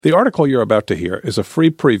The article you're about to hear is a free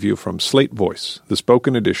preview from Slate Voice, the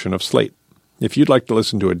spoken edition of Slate. If you'd like to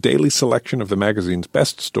listen to a daily selection of the magazine's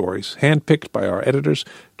best stories, handpicked by our editors,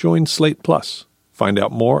 join Slate Plus. Find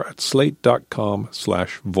out more at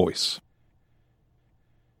slate.com/voice.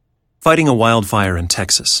 Fighting a wildfire in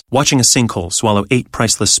Texas, watching a sinkhole swallow 8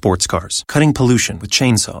 priceless sports cars, cutting pollution with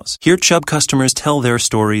chainsaws. Hear Chubb customers tell their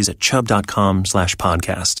stories at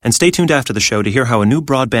chubb.com/podcast. And stay tuned after the show to hear how a new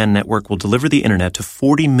broadband network will deliver the internet to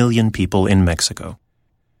 40 million people in Mexico.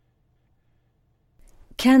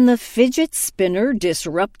 Can the fidget spinner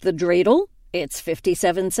disrupt the dreidel? It's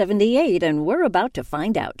 5778, and we're about to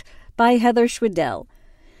find out. By Heather Dreidel.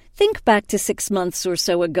 Think back to 6 months or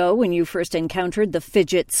so ago when you first encountered the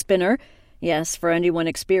fidget spinner. Yes, for anyone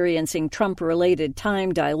experiencing Trump-related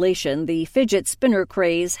time dilation, the fidget spinner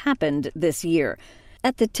craze happened this year.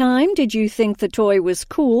 At the time, did you think the toy was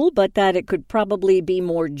cool, but that it could probably be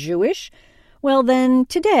more Jewish? Well then,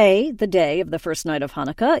 today, the day of the first night of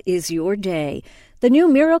Hanukkah, is your day. The new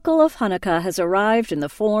miracle of Hanukkah has arrived in the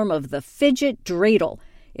form of the Fidget Dreidel.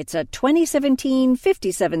 It's a 2017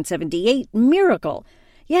 5778 miracle.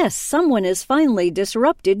 Yes, someone has finally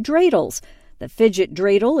disrupted dreidels. The Fidget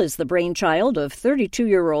Dreidel is the brainchild of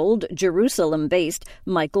 32-year-old Jerusalem-based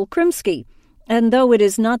Michael Krimsky. And though it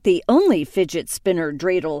is not the only fidget spinner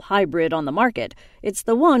dreidel hybrid on the market, it's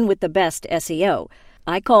the one with the best SEO.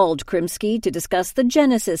 I called Krimsky to discuss the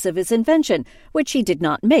genesis of his invention, which he did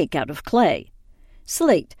not make out of clay.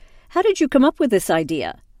 Slate, how did you come up with this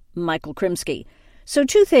idea? Michael Krimsky. So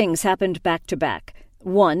 2 things happened back to back.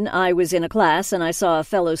 One, I was in a class and I saw a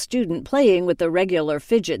fellow student playing with the regular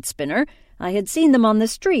fidget spinner. I had seen them on the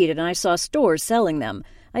street and I saw stores selling them.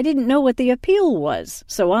 I didn't know what the appeal was,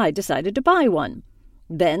 so I decided to buy one.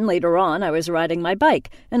 Then, later on, I was riding my bike,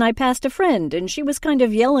 and I passed a friend, and she was kind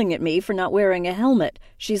of yelling at me for not wearing a helmet.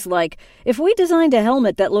 She's like, "If we designed a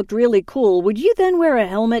helmet that looked really cool, would you then wear a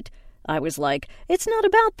helmet?" I was like, "It's not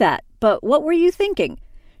about that, but what were you thinking?"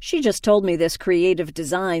 She just told me this creative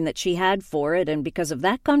design that she had for it, and because of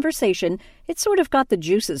that conversation, it sort of got the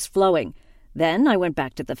juices flowing. Then I went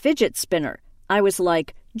back to the fidget spinner. I was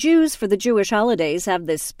like, Jews for the Jewish holidays have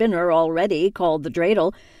this spinner already called the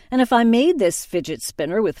dreidel, and if I made this fidget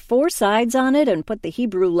spinner with 4 sides on it and put the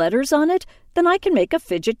Hebrew letters on it, then I can make a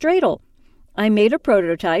fidget dreidel. I made a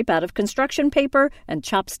prototype out of construction paper and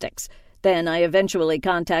chopsticks. Then I eventually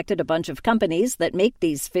contacted a bunch of companies that make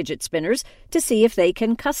these fidget spinners to see if they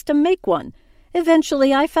can custom make one.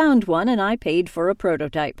 Eventually I found one and I paid for a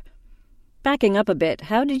prototype. Backing up a bit,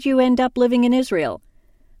 how did you end up living in Israel?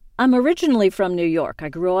 I'm originally from New York. I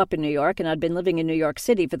grew up in New York and I'd been living in New York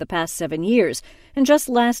City for the past 7 years. And just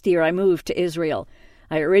last year I moved to Israel.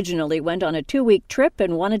 I originally went on a 2-week trip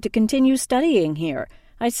and wanted to continue studying here.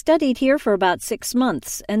 I studied here for about 6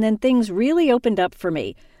 months and then things really opened up for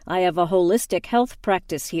me. I have a holistic health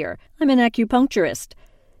practice here. I'm an acupuncturist.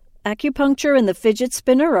 Acupuncture and the fidget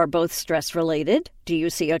spinner are both stress-related. Do you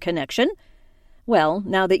see a connection? Well,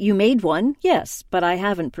 now that you made one, yes, but I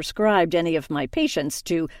haven't prescribed any of my patients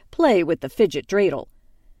to play with the fidget dreidel.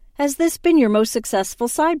 Has this been your most successful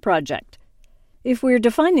side project? If we're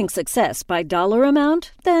defining success by dollar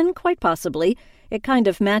amount, then quite possibly. It kind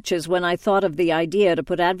of matches when I thought of the idea to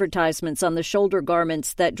put advertisements on the shoulder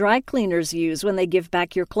garments that dry cleaners use when they give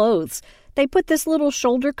back your clothes. They put this little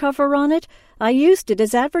shoulder cover on it. I used it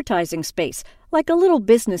as advertising space, like a little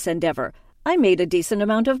business endeavor. I made a decent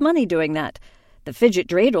amount of money doing that. The fidget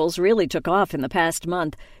dreidels really took off in the past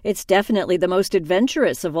month. It's definitely the most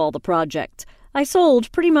adventurous of all the projects. I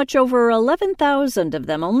sold pretty much over 11,000 of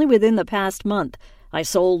them only within the past month. I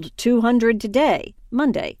sold 200 today,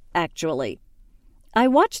 Monday, actually. I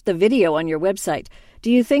watched the video on your website. Do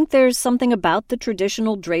you think there's something about the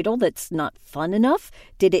traditional dreidel that's not fun enough?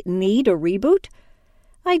 Did it need a reboot?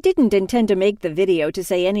 I didn't intend to make the video to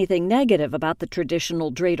say anything negative about the traditional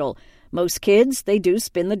dreidel. Most kids, they do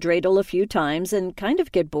spin the dreidel a few times and kind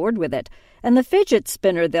of get bored with it. And the fidget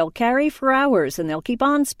spinner they'll carry for hours and they'll keep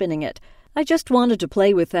on spinning it. I just wanted to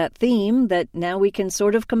play with that theme that now we can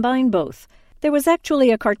sort of combine both. There was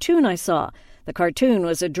actually a cartoon I saw. The cartoon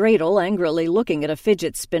was a dreidel angrily looking at a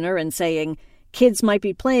fidget spinner and saying, "Kids might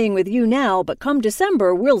be playing with you now, but come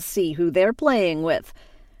December, we'll see who they're playing with."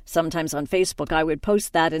 Sometimes on Facebook I would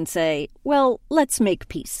post that and say, well, let's make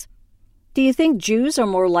peace. Do you think Jews are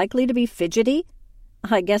more likely to be fidgety?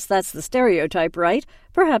 I guess that's the stereotype, right?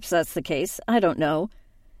 Perhaps that's the case. I don't know.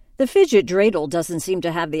 The fidget dreidel doesn't seem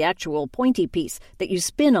to have the actual pointy piece that you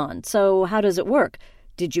spin on, so how does it work?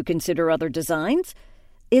 Did you consider other designs?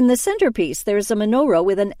 In the centerpiece, there's a menorah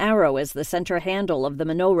with an arrow as the center handle of the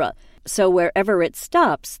menorah, so wherever it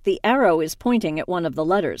stops, the arrow is pointing at one of the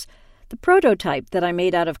letters. The prototype that I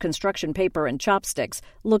made out of construction paper and chopsticks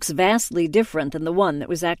looks vastly different than the one that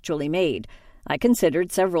was actually made. I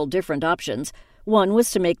considered several different options. One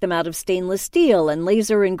was to make them out of stainless steel and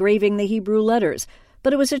laser engraving the Hebrew letters,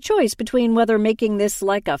 but it was a choice between whether making this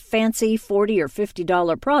like a fancy $40 or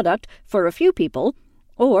 $50 product for a few people,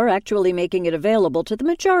 or actually making it available to the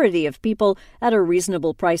majority of people at a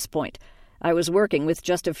reasonable price point. I was working with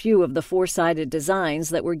just a few of the four-sided designs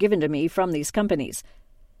that were given to me from these companies.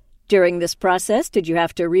 During this process, did you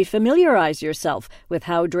have to refamiliarize yourself with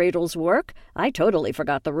how dreidels work? I totally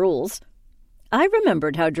forgot the rules. I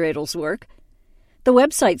remembered how dreidels work. The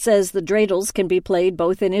website says the dreidels can be played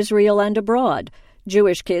both in Israel and abroad.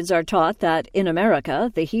 Jewish kids are taught that in America,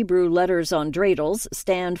 the Hebrew letters on dreidels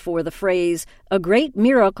stand for the phrase, "A great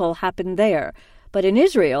miracle happened there." But in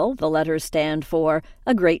Israel, the letters stand for,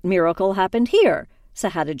 "A great miracle happened here." So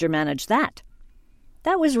how did you manage that?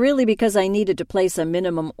 That was really because I needed to place a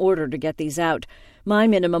minimum order to get these out. My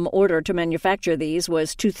minimum order to manufacture these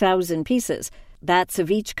was 2,000 pieces. That's of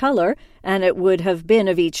each color, and it would have been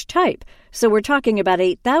of each type. So we're talking about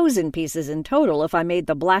 8,000 pieces in total if I made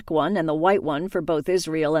the black one and the white one for both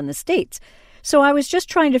Israel and the States. So I was just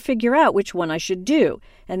trying to figure out which one I should do.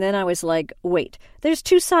 And then I was like, wait, there's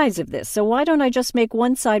two sides of this, so why don't I just make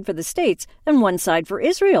one side for the States and one side for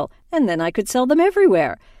Israel? And then I could sell them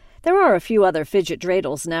everywhere. There are a few other Fidget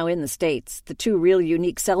dreidels now in the States. The two real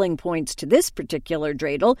unique selling points to this particular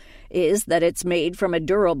dreidel is that it's made from a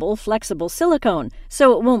durable, flexible silicone,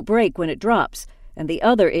 so it won't break when it drops. And the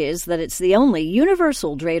other is that it's the only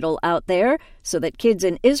universal dreidel out there, so that kids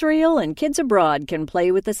in Israel and kids abroad can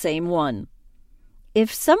play with the same one.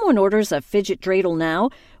 If someone orders a Fidget dreidel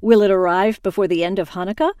now, will it arrive before the end of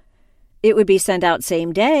Hanukkah? It would be sent out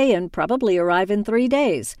same day and probably arrive in 3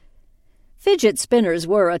 days. Fidget spinners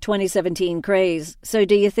were a 2017 craze, so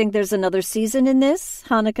do you think there's another season in this,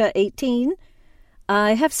 Hanukkah 18?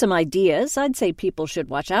 I have some ideas. I'd say people should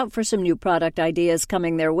watch out for some new product ideas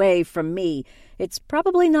coming their way from me. It's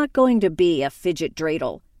probably not going to be a Fidget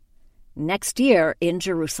dreidel. Next year in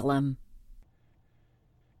Jerusalem.